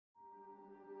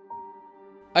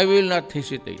I will not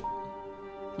hesitate.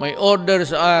 My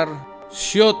orders are,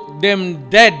 shoot them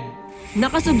dead.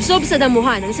 Nakasubsob sa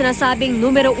damuhan ang sinasabing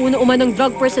numero 1 umanong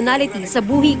drug personality sa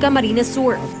Buhi, Camarines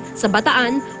Sur. Sa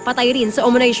Bataan, patay rin sa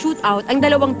umunay shootout ang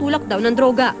 2 tulak daw ng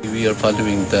droga. We are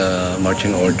following the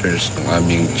marching orders ng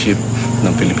aming chief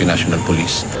ng Philippine National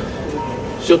Police.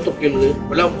 Shoot to kill,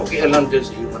 walang pakialam dyan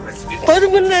sa human rights. Paano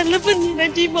manlalaban nila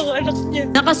yung mga anak niya?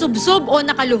 Nakasubsob o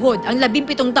nakaluhod ang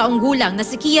 17 taong gulang na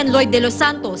si Kian Lloyd de los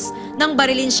Santos nang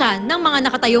barilin siya ng mga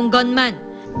nakatayong gunman.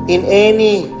 In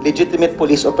any legitimate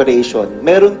police operation,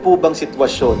 meron po bang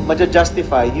sitwasyon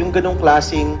maja-justify yung ganong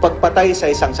klaseng pagpatay sa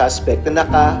isang suspect na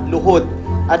nakaluhod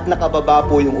at nakababa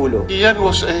po yung ulo? Ian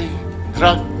was a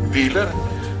drug dealer.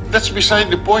 That's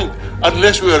beside the point.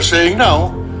 Unless we are saying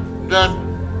now that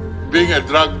being a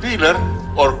drug dealer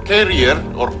or carrier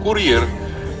or courier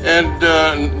and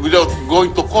without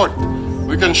going to court,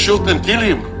 we can shoot and kill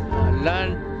him.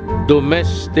 Land,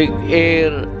 domestic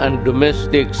air and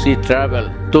domestic sea travel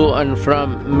to and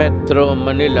from Metro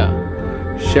Manila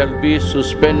shall be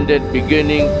suspended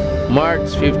beginning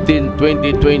March 15,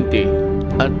 2020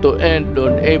 and to end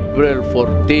on April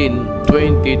 14,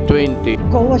 2020.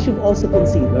 COA should also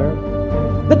consider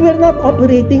that we are not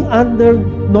operating under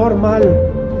normal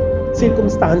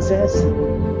circumstances.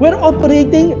 We're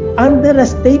operating under a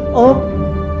state of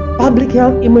public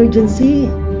health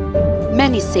emergency.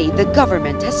 Many say the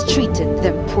government has treated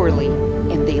them poorly,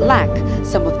 and they lack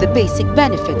some of the basic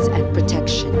benefits and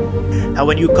protection.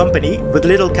 How a new company with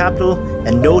little capital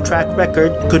and no track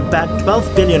record could back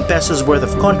 12 billion pesos worth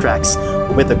of contracts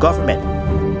with the government.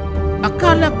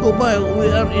 Akala ko ba we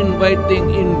are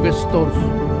inviting investors?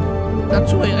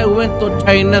 That's why I went to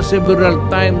China several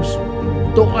times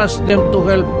to ask them to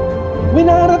help.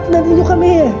 Winaharap na ninyo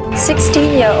kami.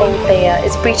 16-year-old Thea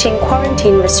is breaching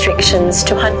quarantine restrictions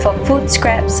to hunt for food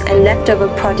scraps and leftover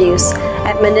produce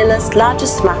at Manila's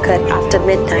largest market after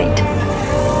midnight.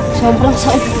 Sobrang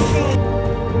sakit.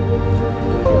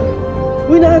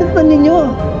 Winaharap na ninyo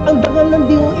ang dangal ng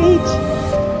DOH.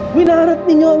 Winaharap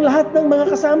ninyo ang lahat ng mga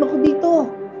kasama ko dito.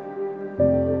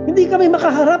 Hindi kami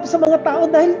makaharap sa mga tao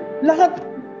dahil lahat,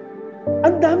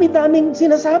 ang dami-daming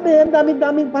sinasabi, ang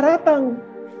dami-daming paratang.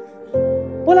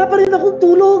 Wala pa rin akong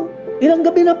tulog. Ilang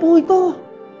gabi na po ito.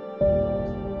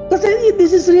 Kasi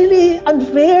this is really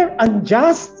unfair,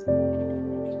 unjust.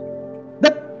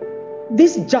 That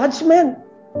this judgment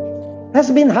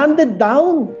has been handed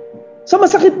down. So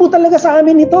masakit po talaga sa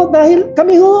amin ito dahil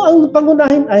kami ho ang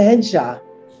pangunahing ahensya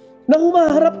na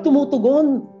humaharap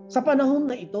tumutugon sa panahon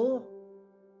na ito.